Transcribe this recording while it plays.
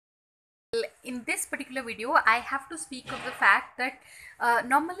in this particular video I have to speak of the fact that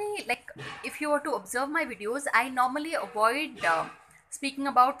normally, like, if you were to observe my videos, I normally avoid speaking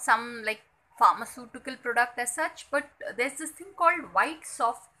about some like pharmaceutical product as such, but there's this thing called white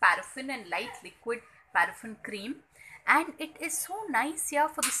soft paraffin and light liquid paraffin cream, and it is so nice here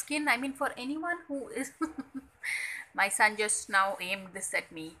for the skin. I mean, for anyone who is my son just now aimed this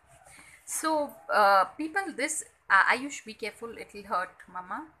at me. So, people, this Ayush, be careful, it'll hurt,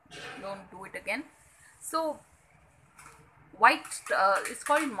 mama. Don't do it again. So, white it's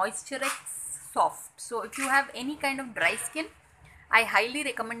called Moisturex Soft. So, if you have any kind of dry skin, I highly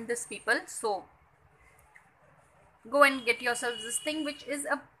recommend this, people. So, go and get yourself this thing, which is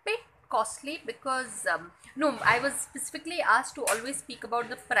a bit costly because no, I was specifically asked to always speak about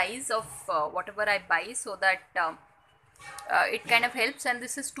the price of whatever I buy, so that it kind of helps. And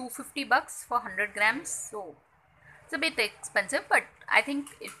this is 250 bucks for 100 grams, so it's a bit expensive, but I think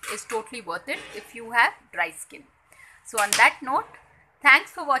it is totally worth it if you have dry skin. So on that note,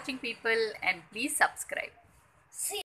 thanks for watching, people, and please subscribe.